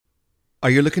Are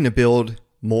you looking to build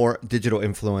more digital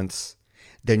influence?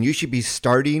 Then you should be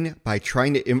starting by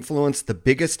trying to influence the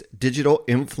biggest digital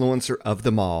influencer of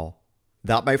them all.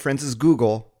 That, my friends, is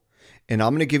Google. And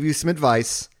I'm going to give you some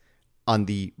advice on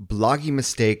the blogging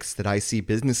mistakes that I see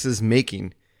businesses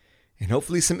making, and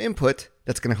hopefully some input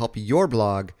that's going to help your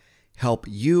blog help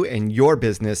you and your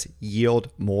business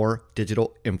yield more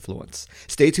digital influence.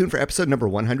 Stay tuned for episode number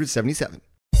 177.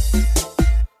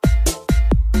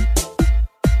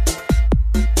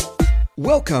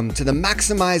 Welcome to the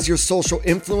Maximize Your Social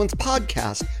Influence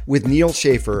podcast with Neal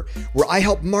Schaffer, where I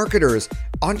help marketers,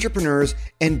 entrepreneurs,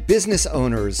 and business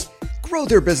owners grow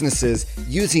their businesses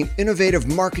using innovative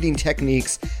marketing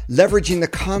techniques, leveraging the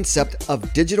concept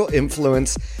of digital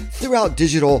influence throughout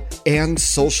digital and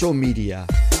social media.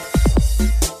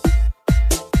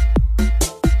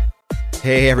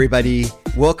 Hey everybody,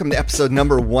 welcome to episode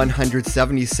number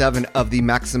 177 of the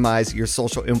Maximize Your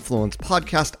Social Influence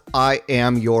podcast. I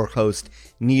am your host,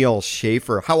 Neal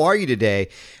Schaffer. How are you today?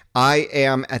 I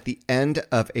am at the end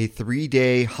of a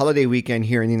 3-day holiday weekend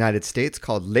here in the United States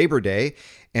called Labor Day,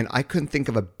 and I couldn't think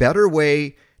of a better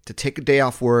way to take a day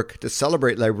off work to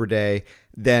celebrate Labor Day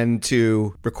than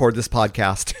to record this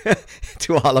podcast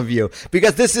to all of you,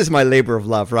 because this is my labor of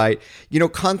love, right? You know,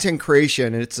 content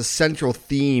creation, and it's a central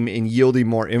theme in yielding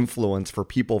more influence for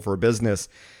people, for a business.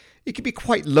 It can be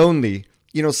quite lonely.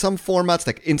 You know, some formats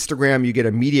like Instagram, you get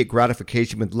immediate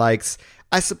gratification with likes.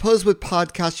 I suppose with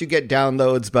podcasts, you get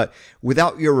downloads, but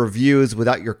without your reviews,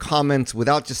 without your comments,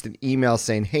 without just an email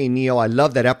saying, hey, Neal, I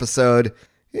love that episode,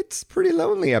 it's pretty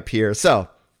lonely up here. So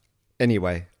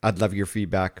anyway, I'd love your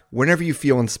feedback whenever you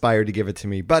feel inspired to give it to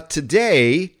me. But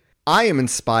today, I am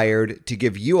inspired to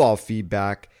give you all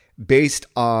feedback based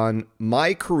on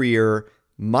my career,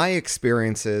 my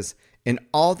experiences, and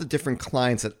all the different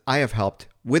clients that I have helped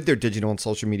with their digital and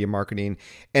social media marketing.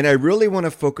 And I really want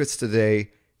to focus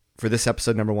today for this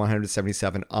episode number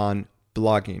 177 on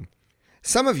blogging.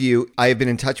 Some of you, I have been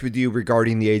in touch with you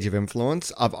regarding the age of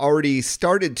influence. I've already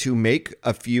started to make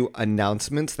a few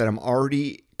announcements that I'm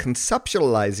already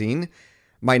conceptualizing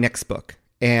my next book.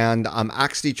 And I'm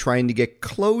actually trying to get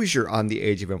closure on the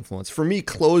age of influence. For me,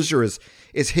 closure is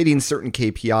hitting certain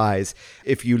KPIs.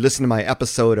 If you listen to my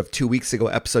episode of 2 weeks ago,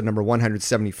 episode number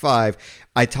 175,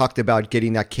 I talked about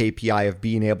getting that KPI of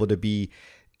being able to be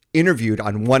interviewed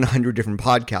on 100 different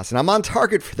podcasts. And I'm on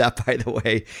target for that, by the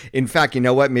way. In fact, you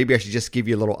know what? Maybe I should just give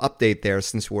you a little update there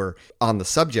since we're on the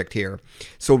subject here.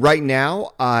 So right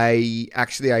now, I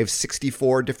have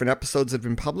 64 different episodes that have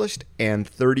been published, and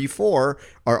 34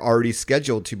 are already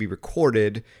scheduled to be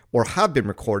recorded or have been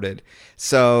recorded.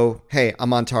 So, hey,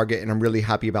 I'm on target and I'm really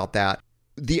happy about that.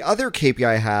 The other KPI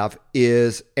I have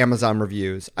is Amazon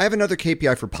reviews. I have another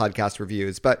KPI for podcast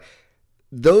reviews, but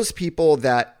those people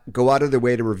that go out of their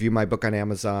way to review my book on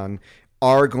Amazon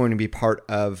are going to be part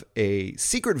of a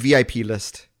secret VIP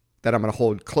list that I'm going to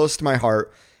hold close to my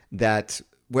heart that,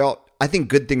 well, I think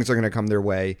good things are going to come their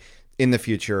way in the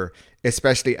future,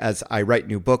 especially as I write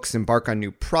new books, embark on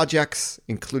new projects,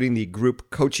 including the group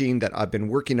coaching that I've been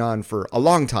working on for a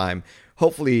long time,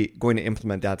 hopefully going to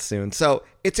implement that soon. So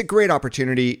it's a great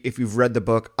opportunity. If you've read the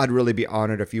book, I'd really be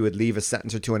honored if you would leave a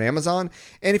sentence or two on Amazon.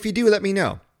 And if you do, let me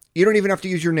know. You don't even have to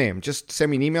use your name. Just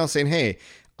send me an email saying, hey,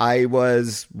 I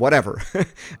was whatever.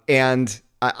 And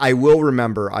I will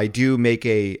remember, I do make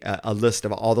a list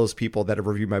of all those people that have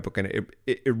reviewed my book. And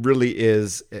it really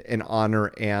is an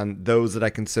honor, and those that I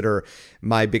consider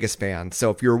my biggest fans. So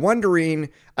if you're wondering,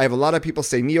 I have a lot of people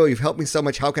say, Neal, you've helped me so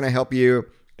much. How can I help you?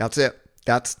 That's it.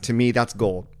 To me, that's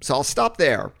gold. So I'll stop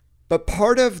there. But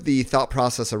part of the thought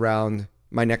process around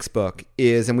my next book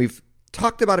is, and we've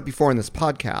talked about it before in this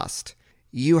podcast,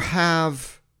 you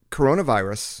have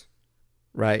coronavirus,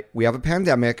 right? We have a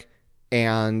pandemic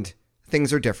and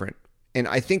things are different. And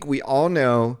I think we all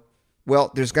know,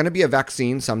 well, there's going to be a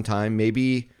vaccine sometime,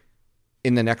 maybe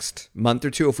in the next month or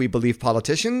two if we believe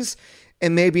politicians,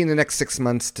 and maybe in the next 6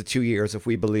 months to 2 years if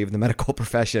we believe the medical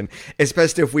profession,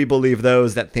 especially if we believe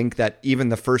those that think that even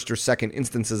the first or second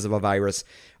instances of a virus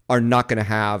are not going to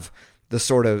have the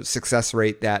sort of success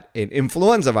rate that an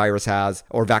influenza virus has,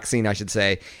 or vaccine, I should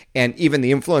say. And even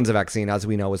the influenza vaccine, as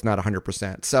we know, is not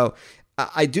 100%. So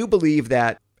I do believe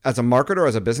that as a marketer,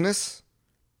 as a business,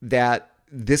 that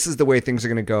this is the way things are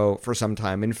going to go for some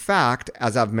time. In fact,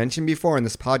 as I've mentioned before in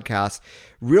this podcast,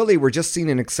 really we're just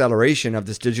seeing an acceleration of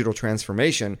this digital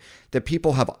transformation, that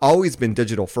people have always been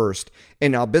digital first,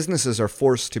 and now businesses are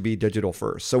forced to be digital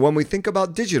first. So when we think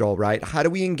about digital, right, how do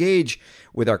we engage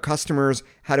with our customers?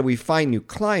 How do we find new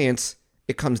clients?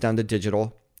 It comes down to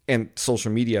digital, and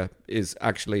social media is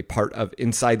actually part of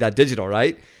inside that digital,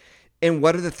 right? And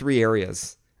what are the three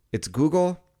areas? It's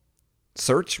Google,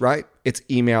 search, right? It's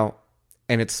email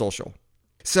and it's social.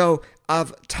 So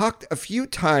I've talked a few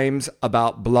times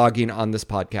about blogging on this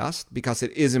podcast because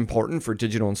it is important for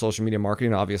digital and social media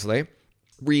marketing, obviously.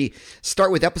 We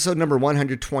start with episode number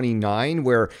 129,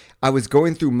 where I was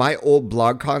going through my old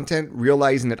blog content,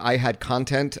 realizing that I had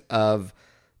content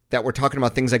that we're talking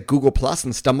about things like Google Plus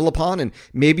and StumbleUpon. And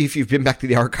maybe if you've been back to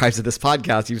the archives of this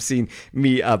podcast, you've seen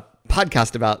me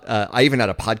podcast about, I even had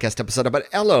a podcast episode about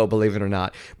Ello, believe it or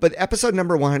not. But episode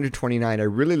number 129, I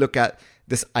really look at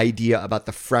this idea about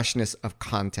the freshness of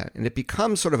content, and it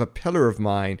becomes sort of a pillar of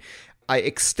mine. I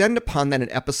extend upon that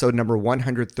in episode number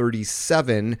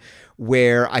 137,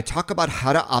 where I talk about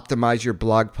how to optimize your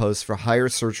blog posts for higher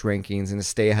search rankings and to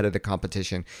stay ahead of the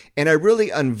competition. And I really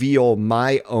unveil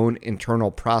my own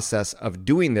internal process of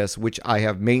doing this, which I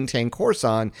have maintained course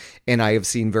on, and I have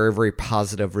seen very, very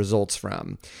positive results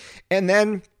from. And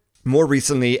then more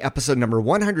recently, episode number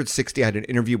 160, I had an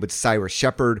interview with Cyrus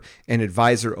Shepard, an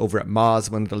advisor over at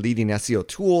Moz, one of the leading SEO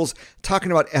tools,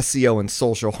 talking about SEO and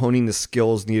social, honing the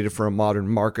skills needed for a modern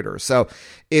marketer. So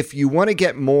if you want to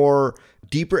get more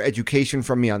deeper education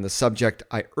from me on the subject,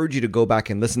 I urge you to go back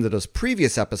and listen to those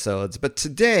previous episodes. But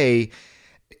today,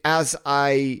 as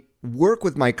I work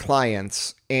with my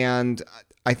clients, and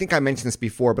I think I mentioned this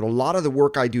before, but a lot of the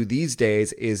work I do these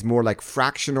days is more like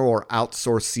fractional or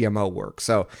outsourced CMO work.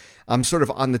 So I'm sort of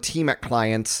on the team at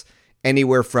clients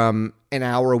anywhere from an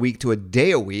hour a week to a day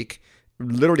a week,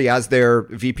 literally as their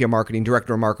VP of marketing,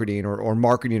 director of marketing, or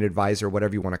marketing advisor,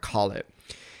 whatever you want to call it.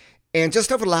 And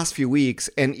just over the last few weeks,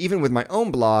 and even with my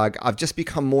own blog, I've just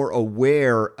become more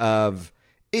aware of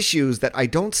issues that I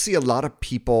don't see a lot of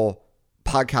people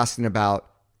podcasting about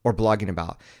or blogging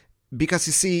about. Because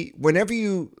you see, whenever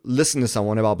you listen to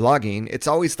someone about blogging, it's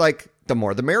always like the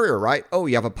more the merrier, right? Oh,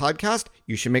 you have a podcast?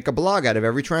 You should make a blog out of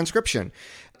every transcription.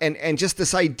 And just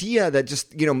this idea that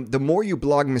just, the more you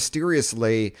blog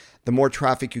mysteriously, the more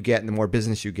traffic you get and the more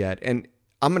business you get. And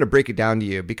I'm going to break it down to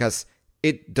you because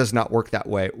it does not work that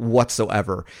way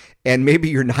whatsoever. And maybe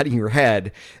you're nodding your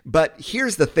head, but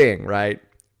here's the thing, right?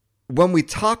 When we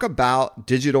talk about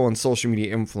digital and social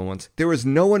media influence, there is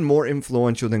no one more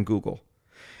influential than Google.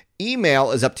 Email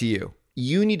is up to you.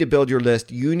 You need to build your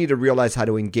list. You need to realize how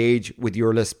to engage with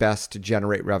your list best to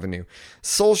generate revenue.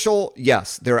 Social,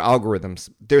 yes, there are algorithms.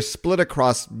 They're split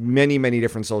across many, many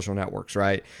different social networks,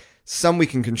 right? Some we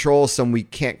can control, some we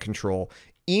can't control.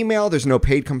 Email, there's no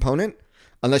paid component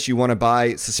unless you want to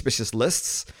buy suspicious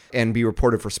lists and be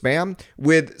reported for spam.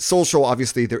 With social,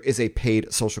 obviously, there is a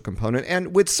paid social component.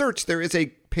 And with search, there is a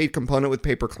paid component with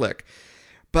pay-per-click.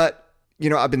 But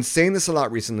I've been saying this a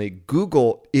lot recently.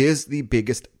 Google is the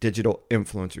biggest digital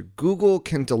influencer. Google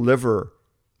can deliver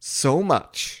so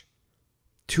much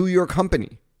to your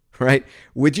company, right?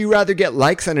 Would you rather get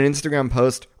likes on an Instagram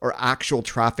post or actual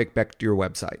traffic back to your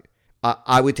website?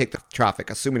 I would take the traffic,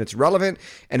 assuming it's relevant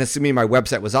and assuming my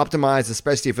website was optimized,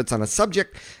 especially if it's on a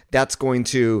subject that's going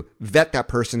to vet that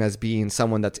person as being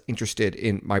someone that's interested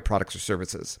in my products or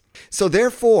services. So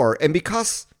therefore, and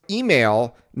because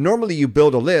email, normally you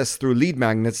build a list through lead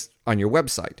magnets on your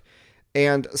website.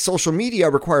 And social media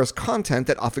requires content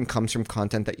that often comes from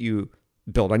content that you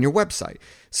build on your website.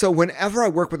 So whenever I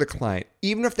work with a client,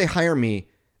 even if they hire me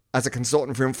as a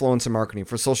consultant for influencer marketing,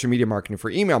 for social media marketing,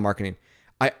 for email marketing,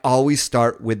 I always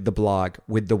start with the blog,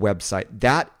 with the website.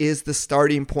 That is the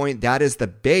starting point. That is the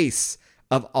base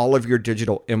of all of your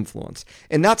digital influence.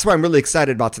 And that's why I'm really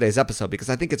excited about today's episode, because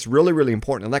I think it's really, really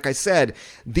important. And like I said,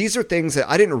 these are things that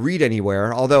I didn't read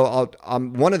anywhere, although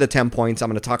one of the 10 points I'm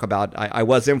going to talk about, I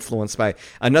was influenced by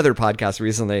another podcast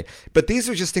recently. But these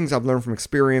are just things I've learned from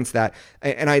experience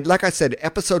like I said,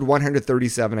 episode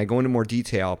 137, I go into more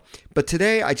detail. But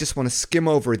today, I just want to skim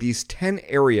over these 10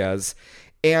 areas.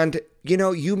 And,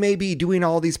 you may be doing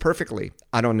all these perfectly.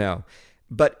 I don't know.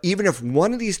 But even if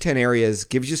one of these 10 areas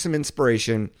gives you some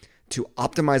inspiration to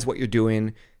optimize what you're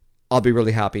doing, I'll be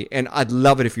really happy. And I'd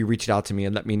love it if you reached out to me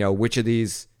and let me know which of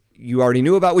these you already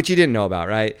knew about, which you didn't know about,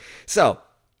 right? So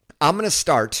I'm going to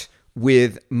start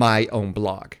with my own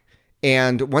blog.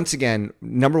 And once again,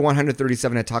 number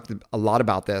 137, I talked a lot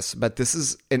about this, but this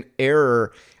is an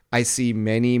error I see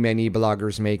many, many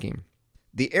bloggers making.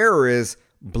 The error is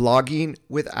blogging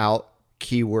without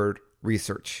keyword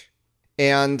research.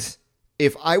 And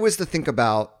if I was to think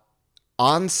about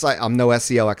on-site, I'm no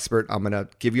SEO expert. I'm going to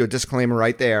give you a disclaimer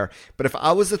right there. But if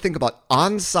I was to think about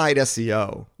on-site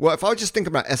SEO, well, if I was just think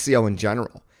about SEO in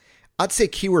general, I'd say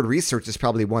keyword research is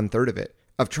probably 1/3 of it,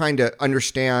 of trying to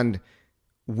understand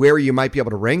where you might be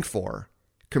able to rank for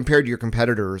compared to your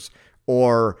competitors,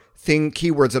 or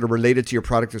keywords that are related to your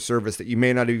product or service that you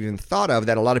may not have even thought of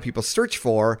that a lot of people search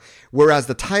for, whereas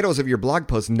the titles of your blog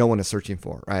posts no one is searching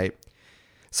for, right?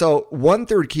 So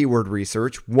 1/3 keyword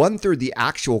research, 1/3 the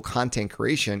actual content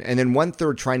creation, and then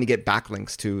 1/3 trying to get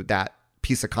backlinks to that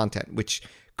piece of content, which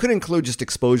could include just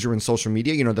exposure in social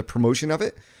media, the promotion of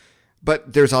it.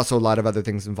 But there's also a lot of other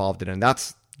things involved in it. And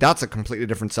that's a completely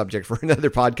different subject for another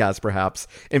podcast, perhaps.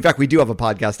 In fact, we do have a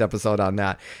podcast episode on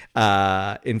that.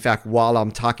 In fact, while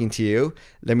I'm talking to you,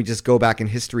 let me just go back in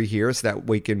history here so that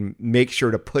we can make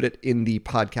sure to put it in the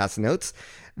podcast notes.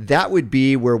 That would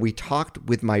be where we talked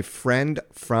with my friend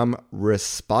from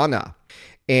Respana.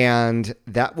 And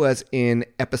that was in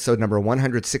episode number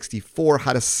 164,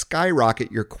 how to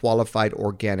skyrocket your qualified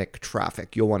organic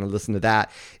traffic. You'll want to listen to that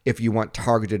if you want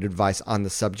targeted advice on the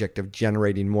subject of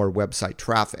generating more website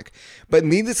traffic. But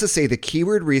needless to say, the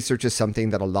keyword research is something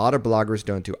that a lot of bloggers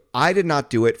don't do. I did not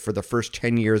do it for the first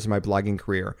 10 years of my blogging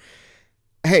career.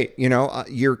 Hey,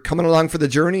 you're coming along for the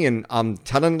journey and I'm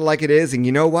telling it like it is. And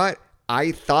you know what?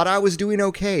 I thought I was doing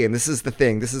okay. And this is the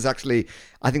thing. This is actually,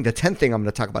 I think the 10th thing I'm going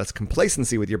to talk about is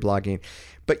complacency with your blogging.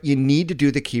 But you need to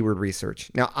do the keyword research.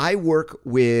 Now, I work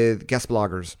with guest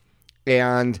bloggers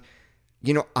and,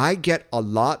 I get a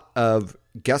lot of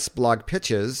guest blog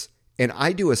pitches and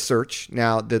I do a search.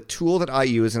 Now, the tool that I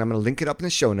use, and I'm going to link it up in the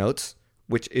show notes,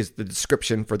 which is the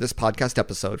description for this podcast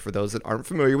episode for those that aren't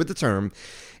familiar with the term.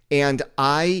 And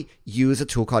I use a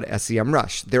tool called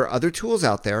SEMrush. There are other tools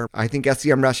out there. I think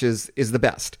SEMrush is the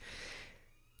best.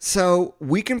 So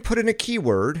we can put in a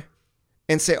keyword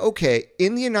and say, okay,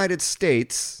 in the United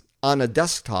States on a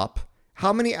desktop,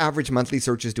 how many average monthly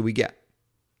searches do we get?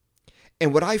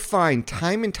 And what I find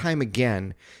time and time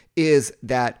again is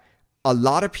that a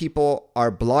lot of people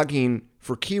are blogging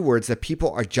for keywords that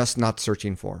people are just not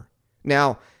searching for.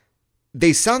 Now,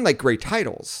 they sound like great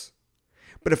titles.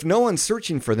 But if no one's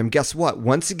searching for them, guess what?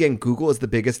 Once again, Google is the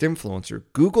biggest influencer.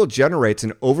 Google generates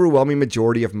an overwhelming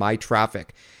majority of my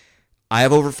traffic. I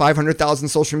have over 500,000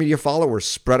 social media followers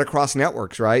spread across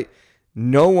networks, right?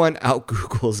 No one out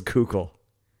Googles Google.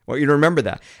 I want you to remember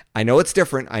that. I know it's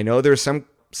different. I know there's some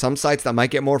sites that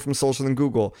might get more from social than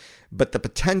Google, but the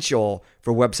potential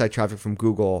for website traffic from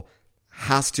Google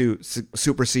has to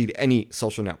supersede any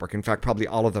social network. In fact, probably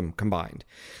all of them combined.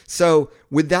 So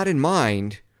with that in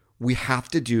mind, we have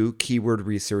to do keyword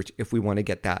research if we want to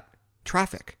get that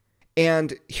traffic.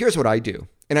 And here's what I do.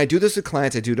 And I do this with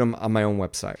clients. I do them on my own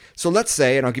website. So let's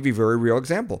say, and I'll give you a very real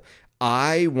example.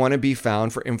 I want to be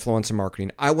found for influencer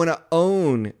marketing. I want to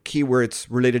own keywords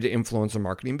related to influencer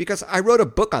marketing because I wrote a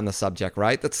book on the subject,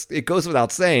 right? It goes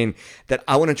without saying that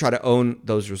I want to try to own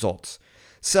those results.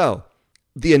 So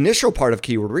the initial part of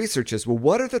keyword research is, well,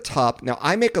 what are the top? Now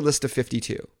I make a list of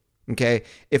 52. Okay,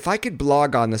 if I could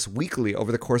blog on this weekly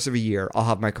over the course of a year, I'll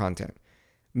have my content.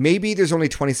 Maybe there's only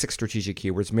 26 strategic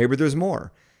keywords. Maybe there's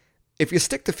more. If you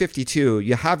stick to 52,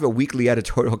 you have a weekly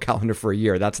editorial calendar for a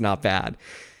year. That's not bad.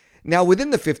 Now,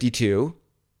 within the 52,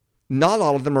 not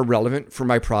all of them are relevant for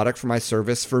my product, for my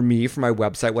service, for me, for my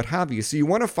website, what have you. So you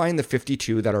want to find the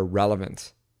 52 that are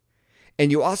relevant.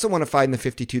 And you also want to find the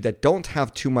 52 that don't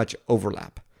have too much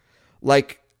overlap.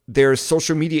 Like, there's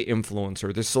social media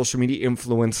influencer, there's social media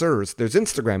influencers, there's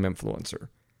Instagram influencer.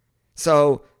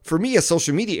 So for me, a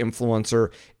social media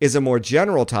influencer is a more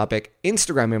general topic.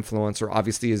 Instagram influencer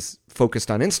obviously is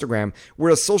focused on Instagram,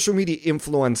 whereas social media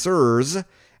influencers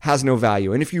has no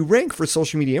value. And if you rank for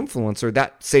social media influencer,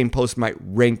 that same post might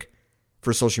rank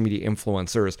for social media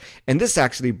influencers. And this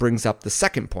actually brings up the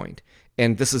second point.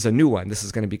 And this is a new one. This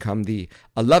is going to become the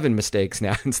 11 mistakes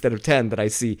now instead of 10 that I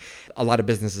see a lot of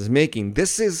businesses making.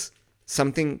 This is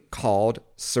something called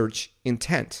search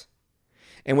intent.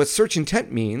 And what search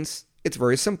intent means, it's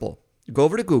very simple. Go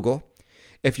over to Google.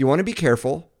 If you want to be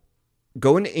careful,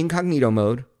 go into incognito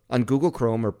mode on Google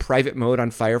Chrome or private mode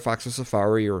on Firefox or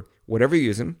Safari or whatever you're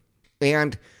using,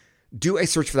 and do a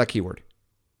search for that keyword.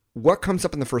 What comes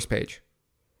up on the first page?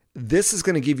 This is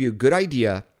going to give you a good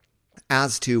idea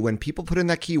as to when people put in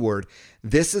that keyword,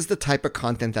 this is the type of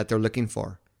content that they're looking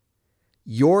for.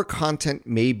 Your content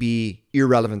may be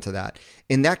irrelevant to that.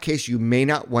 In that case, you may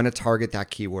not want to target that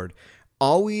keyword.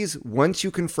 Always, once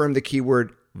you confirm the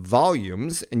keyword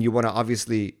volumes, and you want to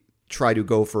obviously try to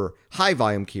go for high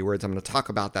volume keywords. I'm going to talk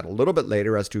about that a little bit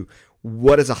later as to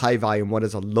what is a high volume, what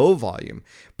is a low volume.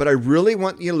 But I really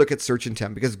want you to look at search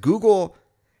intent because Google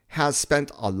has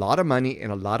spent a lot of money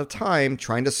and a lot of time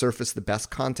trying to surface the best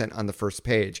content on the first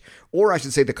page, or I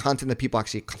should say the content that people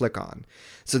actually click on.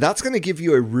 So that's going to give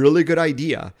you a really good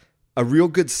idea, a real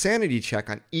good sanity check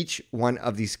on each one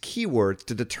of these keywords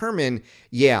to determine,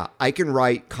 yeah, I can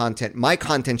write content. My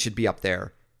content should be up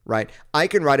there right? I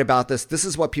can write about this. This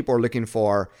is what people are looking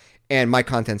for, and my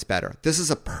content's better. This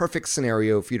is a perfect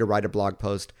scenario for you to write a blog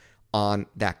post on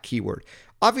that keyword.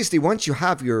 Obviously, once you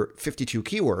have your 52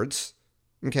 keywords,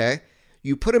 okay,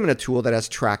 you put them in a tool that has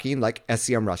tracking like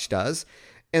SEMrush does.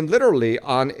 And literally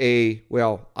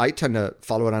I tend to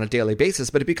follow it on a daily basis,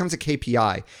 but it becomes a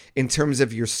KPI in terms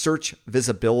of your search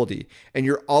visibility. And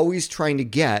you're always trying to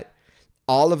get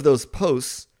all of those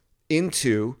posts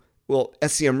into,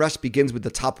 SEMrush begins with the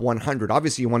top 100.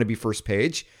 Obviously, you want to be first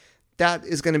page. That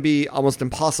is going to be almost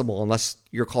impossible unless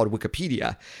you're called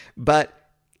Wikipedia. But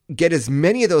get as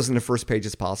many of those in the first page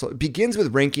as possible. It begins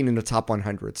with ranking in the top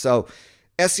 100. So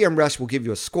SEMrush will give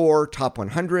you a score, top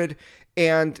 100.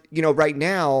 And, right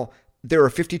now, there are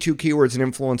 52 keywords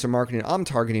in influencer marketing I'm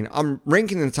targeting. I'm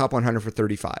ranking in the top 100 for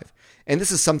 35. And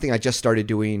this is something I just started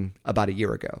doing about a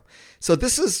year ago. So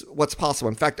this is what's possible.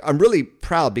 In fact, I'm really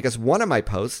proud because one of my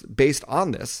posts based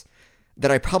on this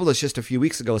that I published just a few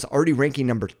weeks ago is already ranking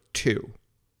number 2.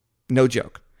 No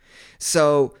joke.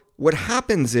 So what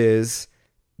happens is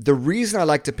the reason I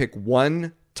like to pick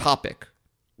one topic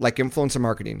like influencer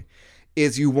marketing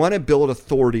is you want to build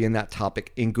authority in that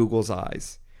topic in Google's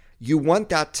eyes. You want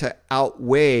that to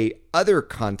outweigh other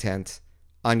content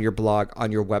on your blog, on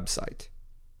your website.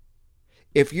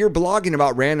 If you're blogging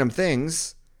about random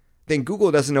things, then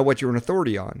Google doesn't know what you're an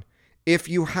authority on. If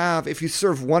you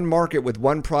serve one market with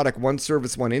one product, one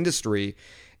service, one industry,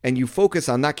 and you focus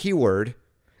on that keyword,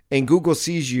 and Google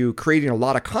sees you creating a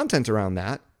lot of content around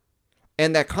that,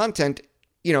 and that content,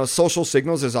 social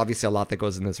signals, there's obviously a lot that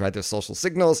goes in this, right? There's social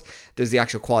signals, there's the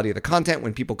actual quality of the content.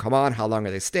 When people come on, how long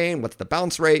are they staying? What's the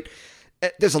bounce rate?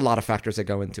 There's a lot of factors that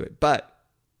go into it. But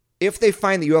if they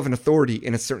find that you have an authority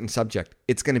in a certain subject,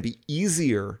 it's going to be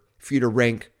easier for you to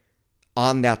rank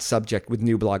on that subject with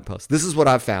new blog posts. This is what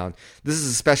I've found. This is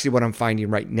especially what I'm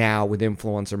finding right now with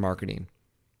influencer marketing.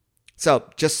 So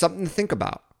just something to think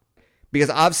about, because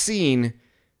I've seen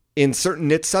in certain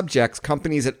niche subjects,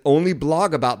 companies that only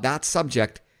blog about that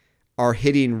subject are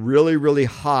hitting really, really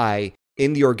high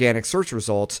in the organic search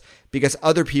results because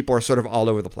other people are sort of all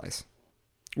over the place.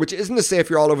 Which isn't to say if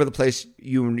you're all over the place,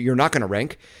 you're not going to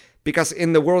rank, because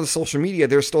in the world of social media,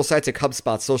 there's still sites like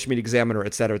HubSpot, Social Media Examiner,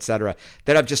 et cetera,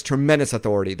 that have just tremendous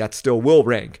authority that still will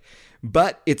rank.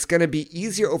 But it's going to be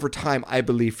easier over time, I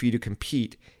believe, for you to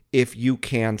compete if you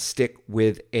can stick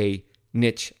with a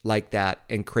niche like that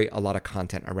and create a lot of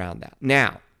content around that.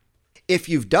 Now, if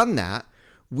you've done that,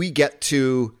 we get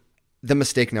to the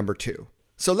mistake number 2.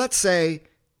 So let's say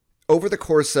over the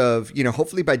course of,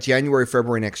 hopefully by January,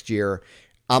 February next year,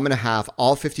 I'm going to have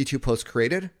all 52 posts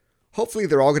created. Hopefully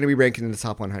they're all going to be ranking in the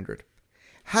top 100.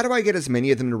 How do I get as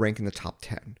many of them to rank in the top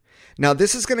 10? Now,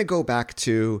 this is going to go back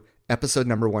to episode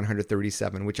number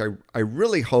 137, which I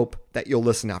really hope that you'll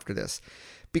listen after this,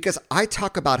 because I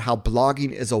talk about how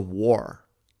blogging is a war.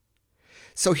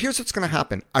 So here's what's going to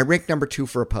happen. I rank number 2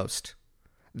 for a post.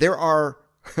 There are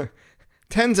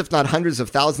tens, if not hundreds of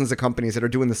thousands of companies that are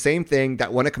doing the same thing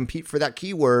that want to compete for that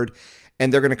keyword,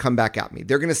 and they're going to come back at me.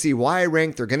 They're going to see why I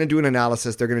rank. They're going to do an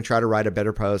analysis. They're going to try to write a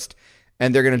better post,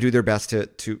 and they're going to do their best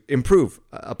to improve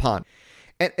upon.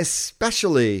 And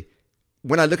especially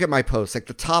when I look at my posts, like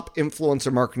the top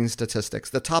influencer marketing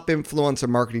statistics, the top influencer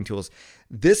marketing tools,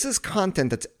 this is content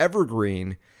that's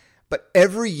evergreen, but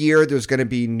every year there's going to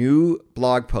be new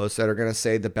blog posts that are going to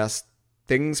say the best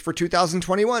things for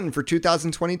 2021, for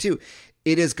 2022.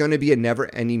 It is going to be a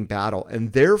never-ending battle.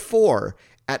 And therefore,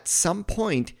 at some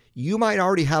point, you might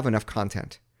already have enough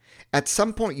content. At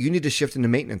some point, you need to shift into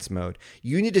maintenance mode.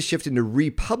 You need to shift into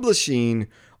republishing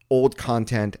old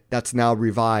content that's now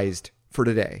revised for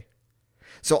today.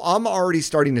 So I'm already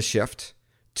starting to shift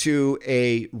to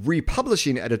a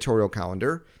republishing editorial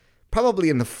calendar, probably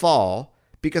in the fall,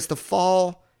 because the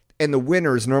fall and the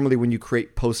winter is normally when you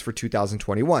create posts for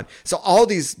 2021. So all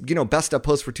these, best of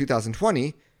posts for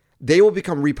 2020, they will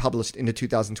become republished into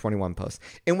 2021 posts.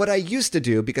 And what I used to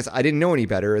do, because I didn't know any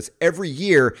better, is every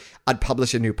year I'd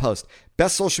publish a new post.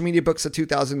 Best social media books of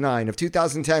 2009, of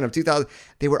 2010, of 2000,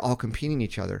 they were all competing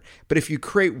each other. But if you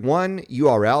create one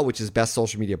URL, which is best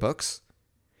social media books,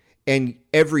 and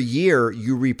every year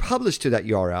you republish to that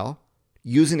URL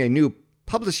using a new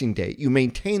publishing date, you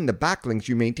maintain the backlinks,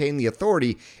 you maintain the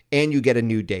authority, and you get a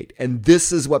new date. And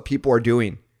this is what people are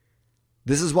doing.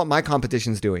 This is what my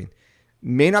competition's doing.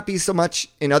 May not be so much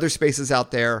in other spaces out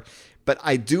there, but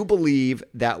I do believe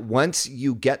that once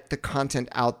you get the content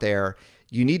out there,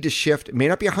 you need to shift. It may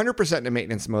not be 100% into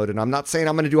maintenance mode, and I'm not saying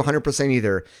I'm going to do 100%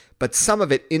 either, but some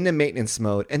of it into maintenance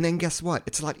mode. And then guess what?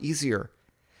 It's a lot easier.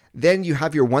 Then you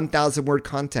have your 1,000 word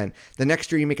content. The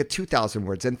next year you make it 2,000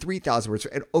 words and 3,000 words.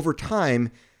 And over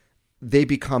time, they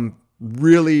become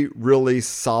really, really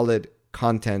solid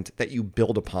content that you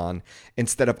build upon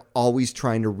instead of always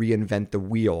trying to reinvent the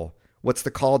wheel. What's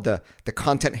called the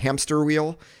content hamster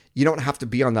wheel? You don't have to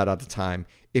be on that all the time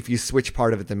if you switch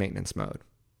part of it to maintenance mode.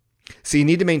 So you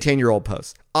need to maintain your old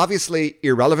posts. Obviously,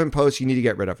 irrelevant posts you need to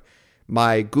get rid of.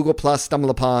 My Google Plus, stumble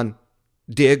upon,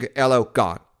 dig, LO,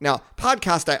 gone. Now,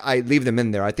 podcast, I leave them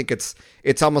in there. I think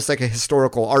it's almost like a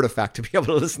historical artifact to be able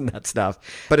to listen to that stuff.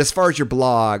 But as far as your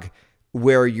blog,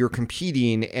 where you're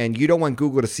competing and you don't want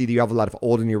Google to see that you have a lot of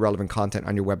old and irrelevant content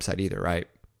on your website either, right?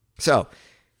 So,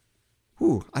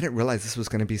 I didn't realize this was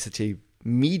going to be such a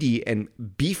meaty and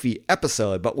beefy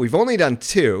episode, but we've only done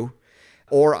 2,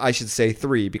 or I should say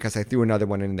 3, because I threw another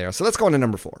one in there. So let's go on to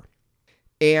number 4.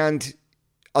 And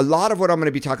a lot of what I'm going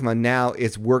to be talking about now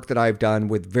is work that I've done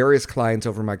with various clients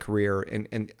over my career.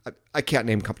 And I can't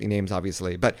name company names,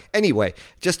 obviously. But anyway,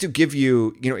 just to give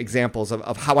you, examples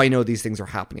of how I know these things are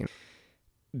happening.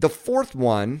 The 4th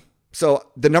one, so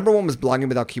the number 1 was blogging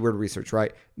without keyword research,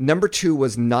 right? Number 2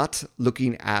 was not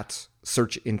looking at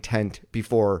search intent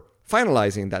before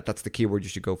finalizing that. That's the keyword you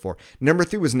should go for. Number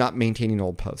 3 was not maintaining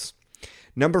old posts.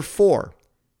 Number 4,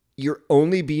 you're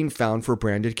only being found for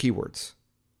branded keywords.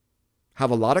 Have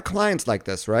a lot of clients like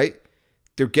this, right?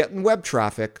 They're getting web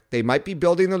traffic. They might be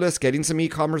building the list, getting some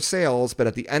e-commerce sales, but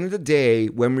at the end of the day,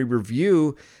 when we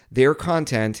review their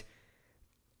content,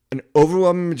 an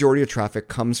overwhelming majority of traffic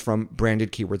comes from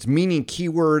branded keywords, meaning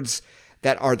keywords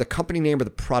that are the company name or the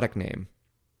product name.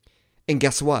 And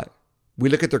guess what? We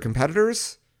look at their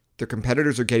competitors. Their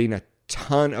competitors are getting a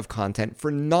ton of content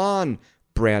for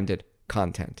non-branded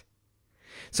content.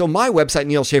 So my website,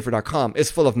 neilschaefer.com,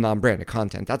 is full of non-branded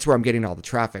content. That's where I'm getting all the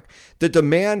traffic. The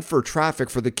demand for traffic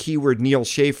for the keyword Neil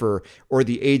Schaefer or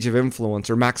the Age of Influence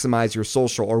or Maximize Your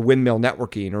Social or Windmill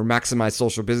Networking or Maximize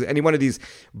Social Business, any one of these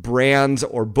brands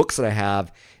or books that I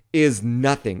have is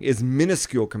nothing, is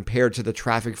minuscule compared to the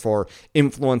traffic for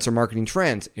influencer marketing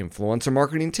trends, influencer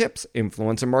marketing tips,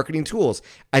 influencer marketing tools.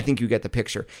 I think you get the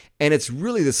picture. And it's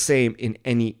really the same in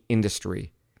any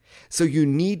industry. So you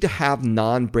need to have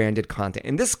non-branded content.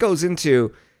 And this goes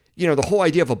into, the whole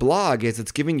idea of a blog is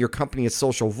it's giving your company a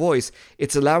social voice.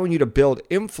 It's allowing you to build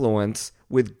influence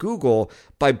with Google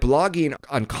by blogging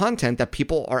on content that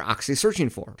people are actually searching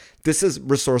for. This is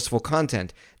resourceful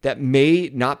content that may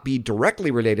not be directly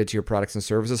related to your products and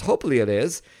services. Hopefully it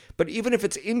is. But even if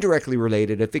it's indirectly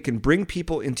related, if it can bring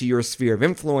people into your sphere of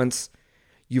influence,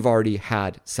 you've already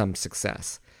had some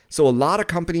success. So a lot of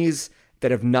companies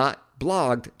that have not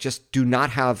blogged just do not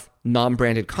have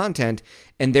non-branded content,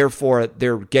 and therefore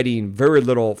they're getting very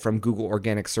little from Google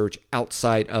organic search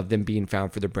outside of them being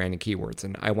found for their branded keywords.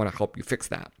 And I want to help you fix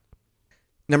that.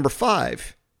 Number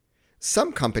 5,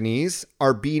 some companies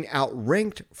are being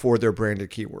outranked for their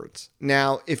branded keywords.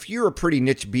 Now, if you're a pretty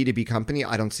niche B2B company,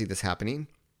 I don't see this happening.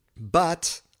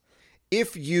 But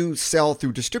if you sell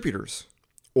through distributors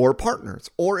or partners,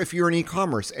 or if you're in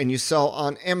e-commerce and you sell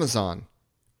on Amazon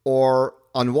or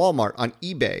on Walmart, on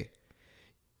eBay,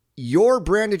 your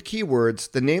branded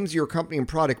keywords, the names of your company and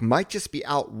product might just be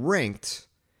outranked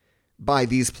by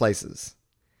these places.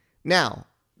 Now,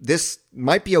 this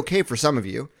might be okay for some of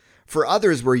you. For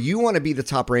others, where you want to be the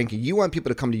top ranking, you want people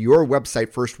to come to your website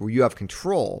first where you have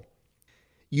control,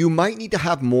 you might need to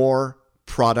have more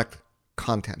product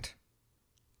content.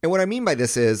 And what I mean by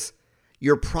this is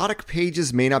your product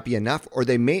pages may not be enough, or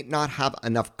they may not have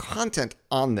enough content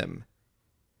on them.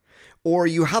 Or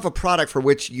you have a product for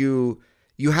which you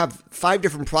have 5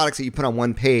 different products that you put on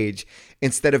one page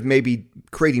instead of maybe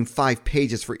creating 5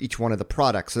 pages for each one of the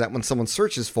products, so that when someone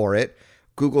searches for it,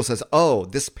 Google says, oh,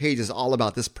 this page is all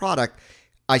about this product.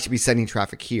 I should be sending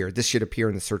traffic here. This should appear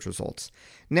in the search results.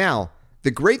 Now, the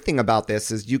great thing about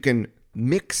this is you can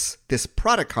mix this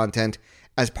product content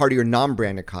as part of your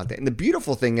non-branded content. And the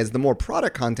beautiful thing is the more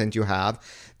product content you have,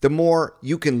 the more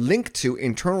you can link to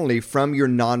internally from your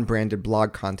non-branded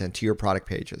blog content to your product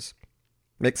pages.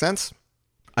 Make sense?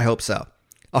 I hope so.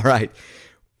 All right.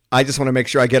 I just want to make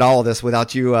sure I get all of this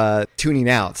without you tuning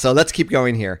out. So let's keep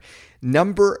going here.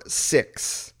 Number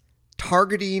 6,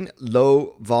 targeting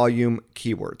low volume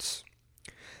keywords.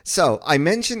 So I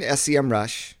mentioned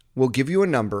SEMrush will give you a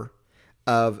number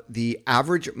of the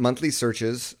average monthly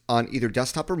searches on either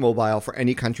desktop or mobile for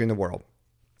any country in the world.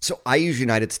 So I use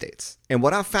United States. And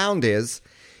what I found is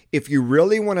if you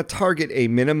really want to target a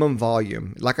minimum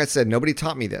volume, like I said, nobody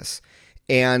taught me this.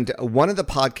 And one of the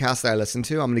podcasts that I listen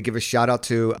to, I'm going to give a shout out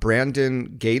to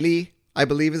Brandon Gailey, I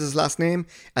believe is his last name,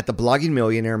 at The Blogging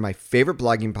Millionaire, my favorite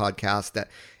blogging podcast that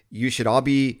you should all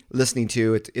be listening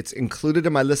to. It's included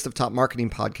in my list of top marketing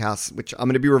podcasts, which I'm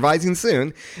going to be revising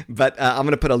soon, but I'm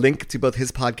going to put a link to both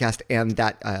his podcast and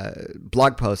that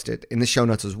blog post in the show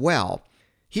notes as well.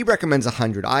 He recommends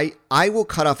 100. I will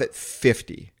cut off at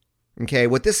 50. Okay,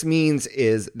 what this means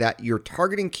is that you're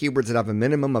targeting keywords that have a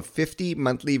minimum of 50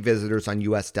 monthly visitors on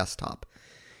US desktop.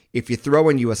 If you throw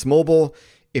in US mobile,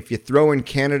 if you throw in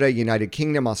Canada, United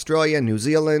Kingdom, Australia, New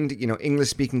Zealand,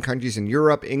 English-speaking countries in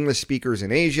Europe, English speakers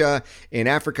in Asia, in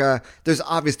Africa, there's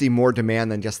obviously more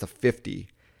demand than just the 50.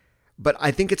 But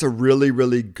I think it's a really,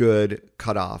 really good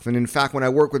cutoff. And in fact, when I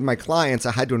work with my clients,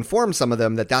 I had to inform some of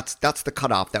them that that's the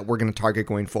cutoff that we're going to target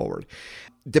going forward.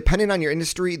 Depending on your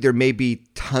industry, there may be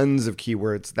tons of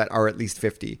keywords that are at least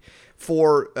 50.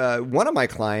 For one of my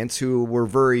clients who were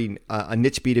very a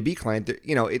niche B2B client,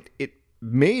 it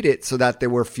made it so that there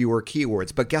were fewer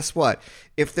keywords. But guess what?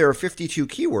 If there are 52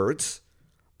 keywords,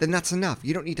 then that's enough.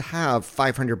 You don't need to have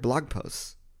 500 blog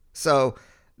posts. So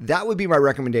that would be my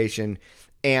recommendation.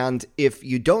 And if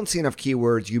you don't see enough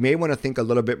keywords, you may want to think a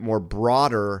little bit more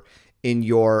broader in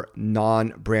your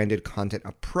non-branded content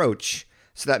approach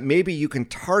so that maybe you can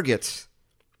target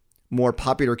more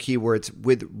popular keywords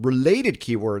with related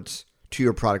keywords to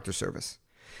your product or service.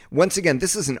 Once again,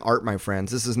 this is an art, my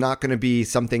friends. This is not going to be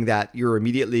something that you're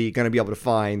immediately going to be able to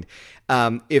find.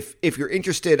 If you're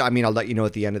interested, I'll let you know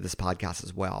at the end of this podcast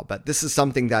as well. But this is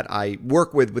something that I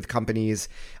work with companies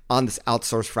on this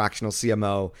outsourced fractional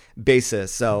CMO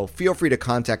basis. So feel free to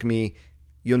contact me.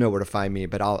 You'll know where to find me,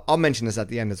 but I'll mention this at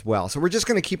the end as well. So we're just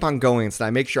going to keep on going so that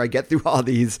I make sure I get through all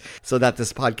these so that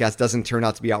this podcast doesn't turn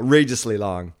out to be outrageously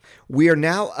long. We are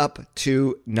now up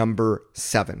to number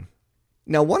 7.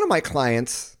 Now, one of my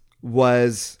clients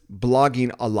was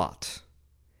blogging a lot,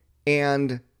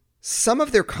 and some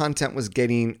of their content was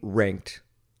getting ranked.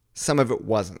 Some of it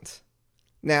wasn't.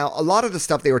 Now, a lot of the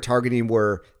stuff they were targeting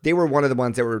they were one of the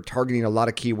ones that were targeting a lot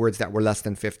of keywords that were less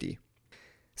than 50.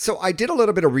 So I did a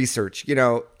little bit of research,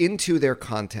 into their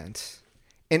content,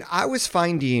 and I was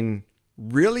finding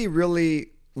really,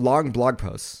 really long blog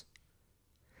posts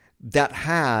that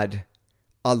had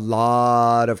a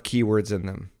lot of keywords in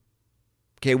them.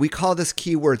 Okay, we call this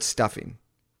keyword stuffing.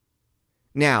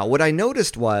 Now, what I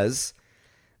noticed was,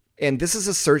 and this is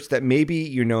a search that maybe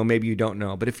you know, maybe you don't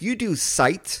know, but if you do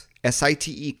site,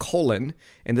 S-I-T-E :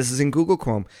 and this is in Google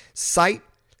Chrome, site :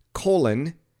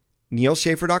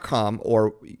 neilschaffer.com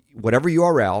or whatever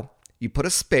URL, you put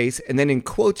a space, and then in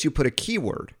quotes, you put a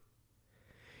keyword.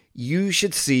 You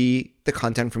should see the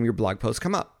content from your blog post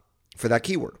come up for that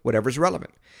keyword, whatever's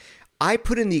relevant. I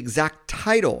put in the exact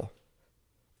title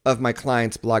of my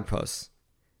client's blog posts,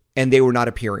 and they were not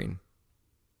appearing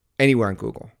anywhere on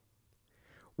Google.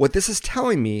 What this is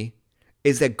telling me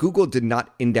is that Google did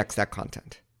not index that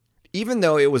content. Even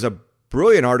though it was a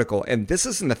brilliant article, and this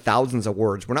is in the thousands of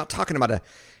words, we're not talking about a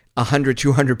 100,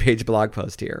 200 page blog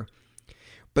post here.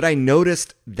 But I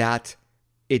noticed that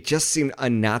it just seemed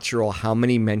unnatural how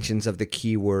many mentions of the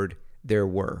keyword there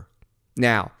were.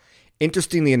 Now,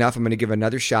 interestingly enough, I'm going to give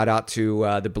another shout out to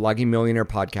the Blogging Millionaire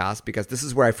podcast, because this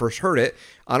is where I first heard it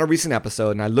on a recent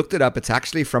episode, and I looked it up. It's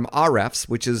actually from Ahrefs,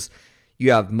 which is,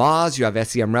 you have Moz, you have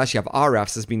SEMrush, you have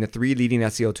Ahrefs as being the 3 leading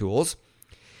SEO tools.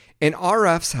 And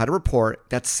Ahrefs had a report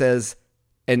that says,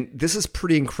 and this is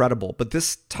pretty incredible, but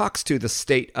this talks to the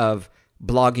state of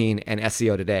blogging and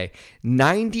SEO today.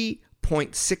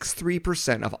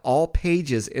 90.63% of all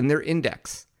pages in their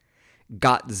index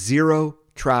got 0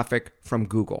 traffic from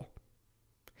Google.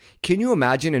 Can you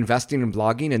imagine investing in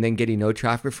blogging and then getting no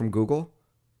traffic from Google?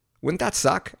 Wouldn't that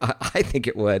suck? I think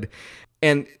it would.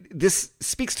 And this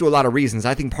speaks to a lot of reasons.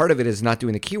 I think part of it is not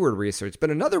doing the keyword research, but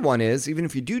another one is, even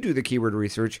if you do the keyword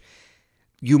research,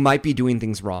 you might be doing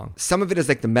things wrong. Some of it is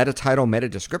like the meta title, meta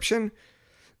description.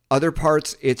 Other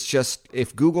parts, it's just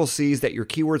if Google sees that you're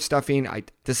keyword stuffing,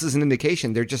 this is an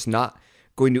indication they're just not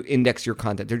going to index your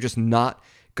content. They're just not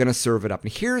going to serve it up.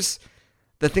 And here's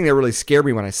the thing that really scared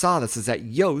me when I saw this is that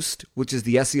Yoast, which is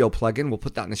the SEO plugin, we'll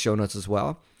put that in the show notes as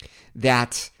well,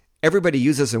 that everybody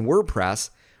uses in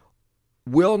WordPress,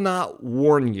 will not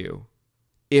warn you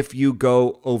if you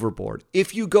go overboard.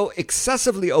 If you go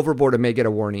excessively overboard, it may get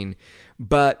a warning.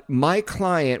 But my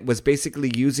client was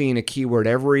basically using a keyword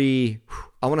every,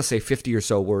 I want to say 50 or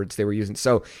so words they were using.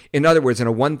 So in other words, in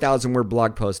a 1,000 word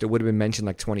blog post, it would have been mentioned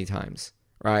like 20 times,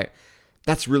 right?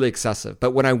 That's really excessive.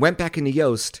 But when I went back into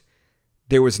Yoast,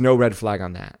 there was no red flag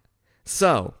on that.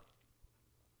 So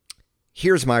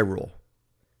here's my rule.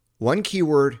 One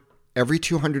keyword every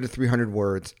 200 to 300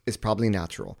 words is probably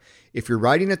natural. If you're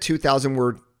writing a 2,000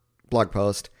 word blog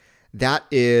post, that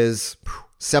is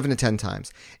 7 to 10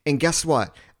 times. And guess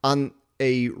what? On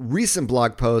a recent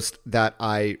blog post that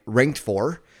I ranked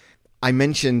for, I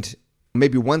mentioned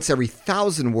maybe once every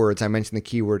 1,000 words, I mentioned the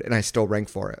keyword and I still rank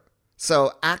for it.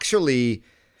 So actually,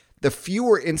 the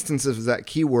fewer instances of that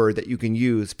keyword that you can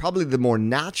use, probably the more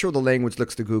natural the language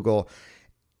looks to Google,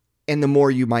 and the more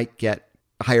you might get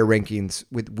higher rankings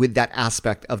with that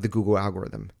aspect of the Google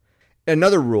algorithm.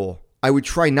 Another rule, I would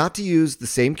try not to use the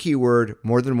same keyword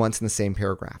more than once in the same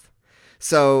paragraph.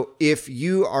 So if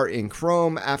you are in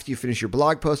Chrome, after you finish your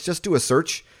blog post, just do a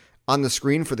search on the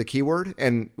screen for the keyword.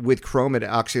 And with Chrome, it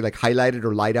actually like highlighted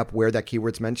or light up where that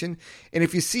keyword's mentioned. And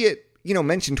if you see it,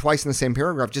 mentioned twice in the same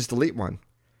paragraph, just delete one.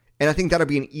 And I think that'll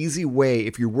be an easy way,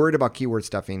 if you're worried about keyword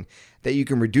stuffing, that you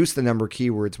can reduce the number of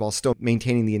keywords while still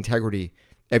maintaining the integrity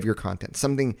of your content.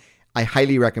 Something I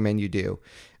highly recommend you do,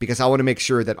 because I want to make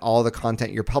sure that all the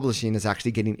content you're publishing is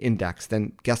actually getting indexed.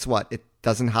 And guess what? It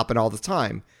doesn't happen all the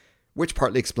time, which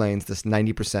partly explains this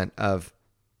 90% of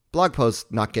blog posts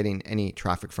not getting any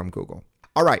traffic from Google.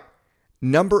 All right,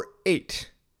 number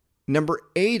 8. Number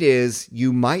 8 is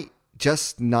you might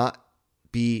just not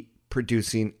be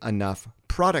producing enough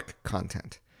product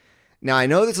content. Now, I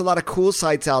know there's a lot of cool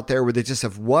sites out there where they just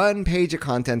have one page of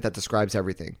content that describes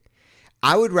everything.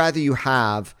 I would rather you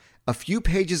have a few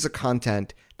pages of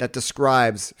content that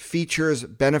describes features,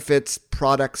 benefits,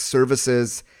 products,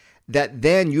 services, that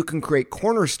then you can create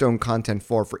cornerstone content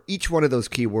for each one of those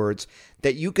keywords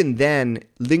that you can then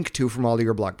link to from all of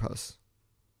your blog posts.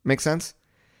 Make sense?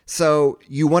 So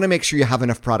you want to make sure you have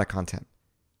enough product content.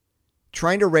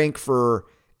 Trying to rank for,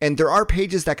 and there are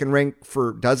pages that can rank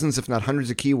for dozens, if not hundreds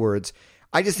of keywords.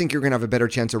 I just think you're going to have a better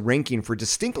chance of ranking for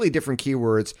distinctly different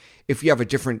keywords if you have a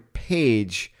different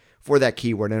page for that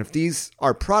keyword. And if these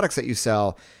are products that you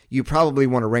sell, you probably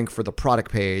want to rank for the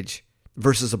product page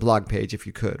versus a blog page if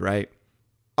you could, right?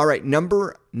 All right,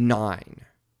 number 9.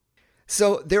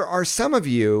 So there are some of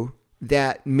you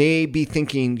that may be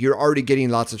thinking you're already getting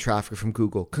lots of traffic from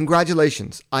Google.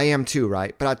 Congratulations. I am too,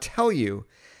 right? But I'll tell you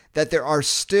that there are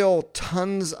still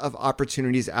tons of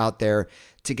opportunities out there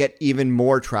to get even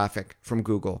more traffic from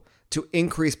Google, to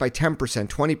increase by 10%,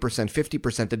 20%,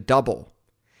 50%, to double.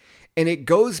 And it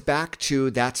goes back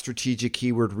to that strategic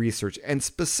keyword research. And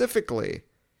specifically,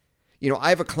 I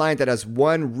have a client that has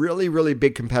one really, really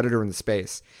big competitor in the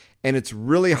space, and it's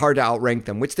really hard to outrank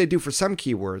them, which they do for some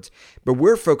keywords. But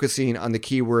we're focusing on the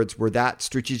keywords where that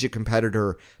strategic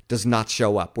competitor does not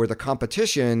show up, where the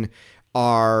competition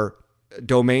are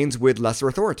domains with lesser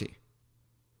authority.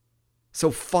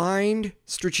 So find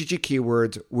strategic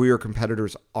keywords where your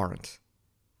competitors aren't,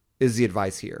 is the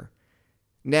advice here.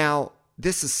 Now,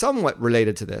 this is somewhat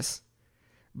related to this,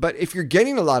 but if you're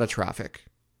getting a lot of traffic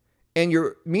and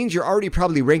means you're already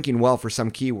probably ranking well for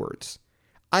some keywords,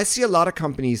 I see a lot of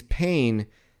companies paying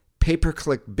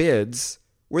pay-per-click bids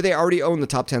where they already own the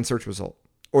top 10 search result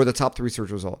or the top 3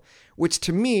 search result, which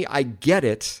to me, I get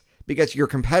it, because your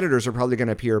competitors are probably going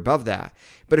to appear above that.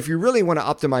 But if you really want to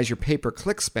optimize your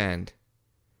pay-per-click spend,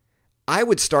 I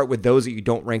would start with those that you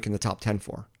don't rank in the top 10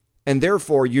 for. And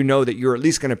therefore, you know that you're at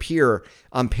least going to appear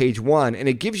on page 1, and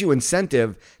it gives you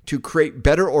incentive to create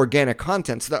better organic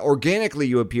content so that organically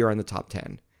you appear on the top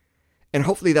 10. And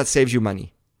hopefully that saves you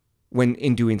money when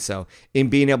in doing so, in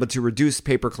being able to reduce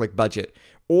pay-per-click budget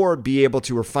or be able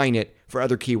to refine it for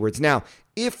other keywords. Now,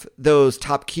 if those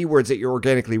top keywords that you're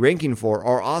organically ranking for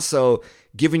are also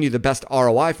giving you the best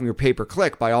ROI from your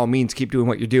pay-per-click, by all means, keep doing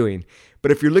what you're doing.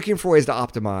 But if you're looking for ways to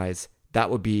optimize, that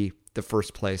would be the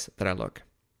first place that I look.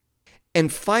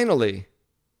 And finally,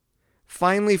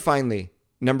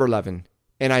 number 11,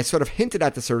 and I sort of hinted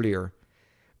at this earlier,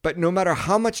 but no matter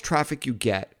how much traffic you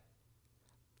get,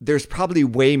 there's probably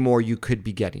way more you could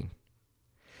be getting.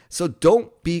 So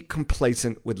don't be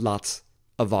complacent with lots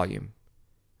of volume.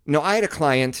 Now, I had a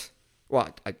client,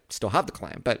 well, I still have the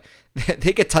client, but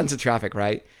they get tons of traffic,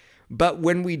 right? But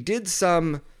when we did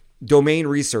some domain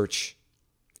research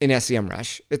in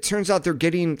SEMrush, it turns out they're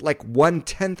getting like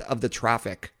 1/10 of the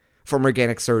traffic from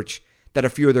organic search that a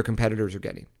few of their competitors are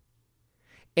getting,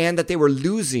 and that they were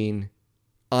losing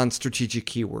on strategic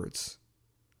keywords.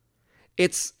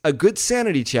 It's a good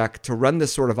sanity check to run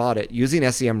this sort of audit using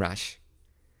SEMrush.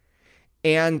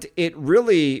 And it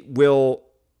really will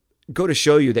go to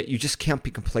show you that you just can't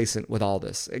be complacent with all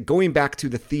this. Going back to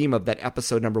the theme of that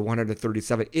episode number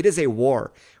 137, it is a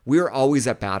war. We are always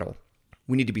at battle.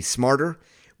 We need to be smarter.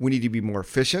 We need to be more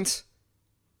efficient.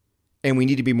 And we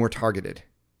need to be more targeted.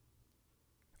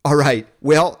 All right.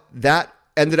 Well, that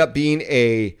ended up being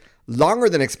a longer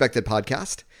than expected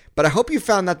podcast, but I hope you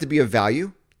found that to be of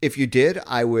value. If you did,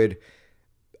 I would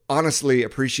honestly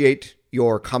appreciate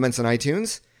your comments on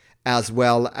iTunes. as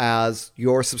well as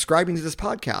you're subscribing to this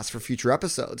podcast for future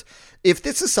episodes. If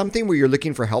this is something where you're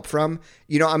looking for help from,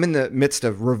 I'm in the midst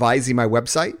of revising my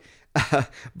website.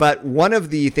 But one of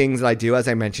the things that I do, as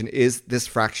I mentioned, is this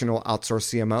fractional outsource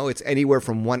CMO. It's anywhere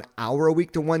from 1 hour a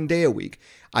week to 1 day a week.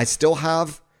 I still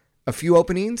have a few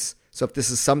openings. So if this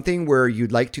is something where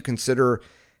you'd like to consider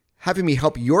having me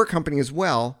help your company as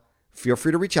well, feel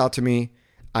free to reach out to me.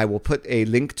 I will put a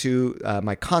link to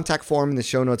my contact form in the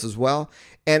show notes as well.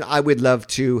 And I would love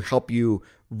to help you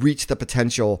reach the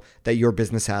potential that your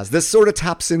business has. This sort of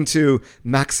taps into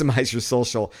maximize your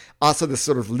social. Also, this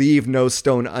sort of leave no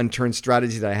stone unturned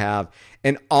strategy that I have.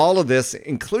 And all of this,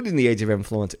 including the Age of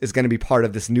Influence, is going to be part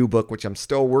of this new book, which I'm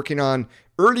still working on.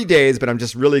 Early days, but I'm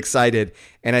just really excited.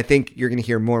 And I think you're going to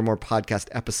hear more and more podcast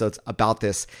episodes about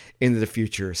this into the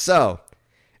future. So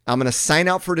I'm going to sign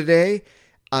out for today.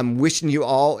 I'm wishing you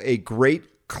all a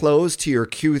great close to your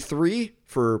Q3.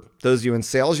 For those of you in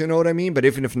sales, you know what I mean. But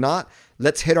even if not,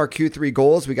 let's hit our Q3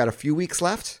 goals. We got a few weeks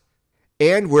left.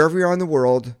 And wherever you are in the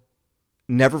world,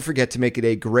 never forget to make it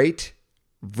a great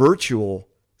virtual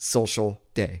social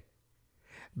day.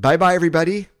 Bye-bye,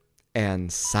 everybody,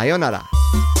 and sayonara.